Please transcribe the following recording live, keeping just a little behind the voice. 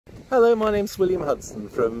Hello, my name's William Hudson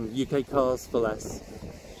from UK Cars for Less,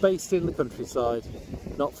 based in the countryside,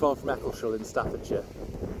 not far from Eccleshall in Staffordshire.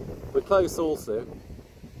 We're close also,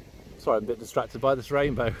 sorry I'm a bit distracted by this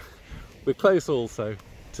rainbow, we're close also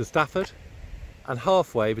to Stafford and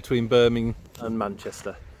halfway between Birmingham and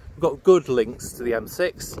Manchester. We've got good links to the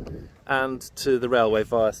M6 and to the railway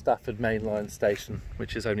via Stafford Main Line station,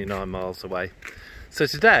 which is only 9 miles away. So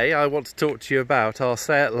today I want to talk to you about our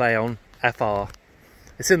Seat Leon FR.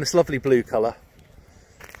 It's in this lovely blue colour,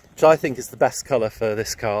 which I think is the best colour for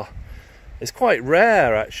this car. It's quite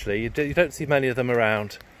rare actually, you don't see many of them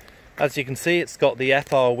around. As you can see, it's got the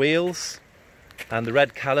FR wheels and the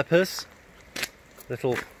red calipers,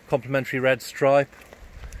 little complementary red stripe.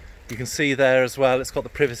 You can see there as well, it's got the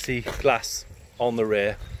privacy glass on the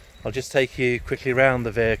rear. I'll just take you quickly around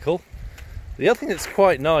the vehicle. The other thing that's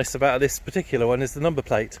quite nice about this particular one is the number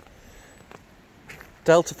plate.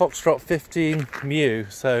 Delta Foxtrot 15 Mu,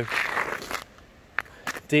 so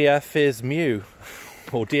DF is Mu,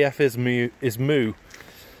 or DF is Mu.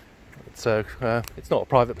 So it's not a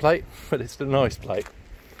private plate, but it's a nice plate.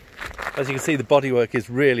 As you can see, the bodywork is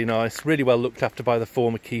really nice, really well looked after by the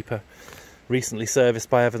former keeper, recently serviced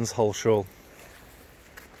by Evans Halshaw.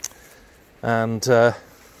 And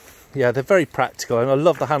yeah, they're very practical, and I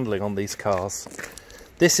love the handling on these cars.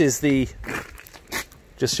 This is the,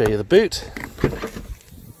 just show you the boot.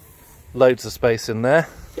 Loads of space in there.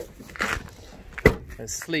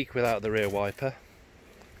 It's sleek without the rear wiper.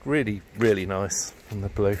 Really, really nice in the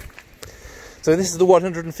blue. So this is the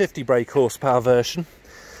 150 brake horsepower version,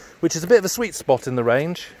 which is a bit of a sweet spot in the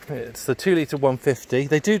range. It's the 2 litre 150.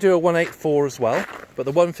 They do a 184 as well, but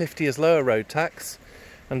the 150 is lower road tax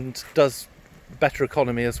and does better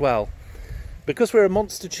economy as well. Because we're a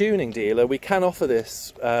monster tuning dealer, we can offer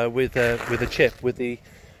this with a chip, with the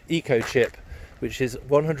Eco chip, which is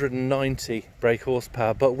 190 brake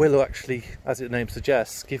horsepower, but will actually, as its name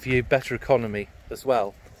suggests, give you better economy as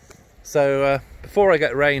well. So before I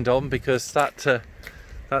get rained on, because that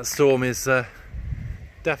storm is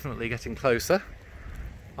definitely getting closer,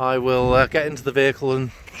 I will get into the vehicle and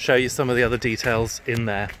show you some of the other details in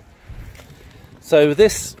there. So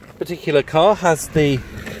this particular car has the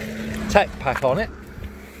tech pack on it.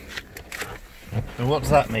 And what does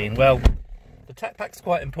that mean? Well, the tech pack's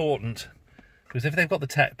quite important, because if they've got the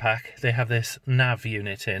tech pack, they have this nav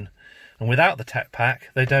unit in. And without the tech pack,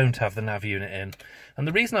 they don't have the nav unit in. And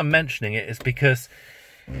the reason I'm mentioning it is because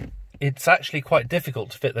it's actually quite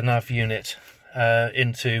difficult to fit the nav unit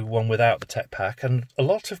into one without the tech pack. And a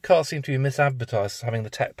lot of cars seem to be misadvertised as having the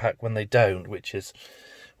tech pack when they don't, which is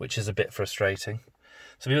a bit frustrating.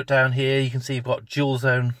 So if you look down here, you can see you've got dual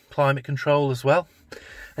zone climate control as well.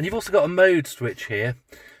 And you've also got a mode switch here.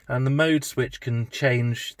 And the mode switch can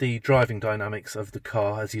change the driving dynamics of the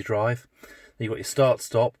car as you drive. You've got your start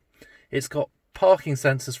stop. It's got parking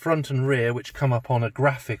sensors front and rear which come up on a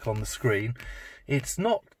graphic on the screen. It's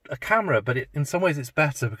not a camera, but in some ways it's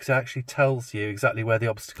better because it actually tells you exactly where the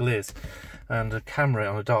obstacle is. And a camera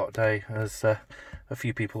on a dark day, as a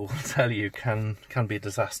few people will tell you, can be a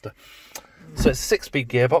disaster. So it's a 6-speed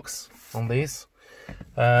gearbox on these.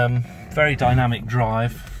 Very dynamic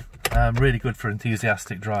drive. Really good for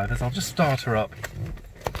enthusiastic drivers. I'll just start her up.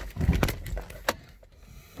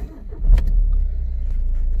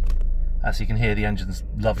 As you can hear, the engine's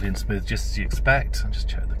lovely and smooth, just as you expect. I'll just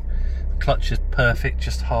check the clutch is perfect,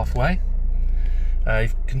 just halfway. You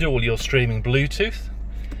can do all your streaming Bluetooth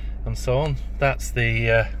and so on. That's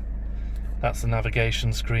the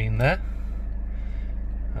navigation screen there.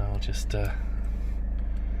 I'll just you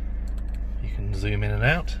can zoom in and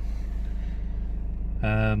out.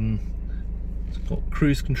 It's got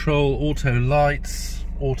cruise control, auto lights,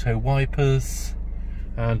 auto wipers,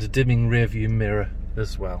 and a dimming rear view mirror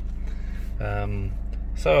as well.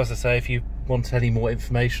 So as I say, if you want any more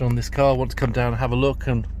information on this car, want to come down and have a look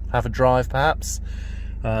and have a drive perhaps,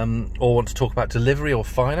 or want to talk about delivery or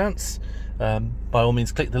finance, by all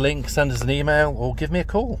means click the link, send us an email, or give me a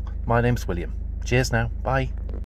call. My name's William. Cheers now, bye.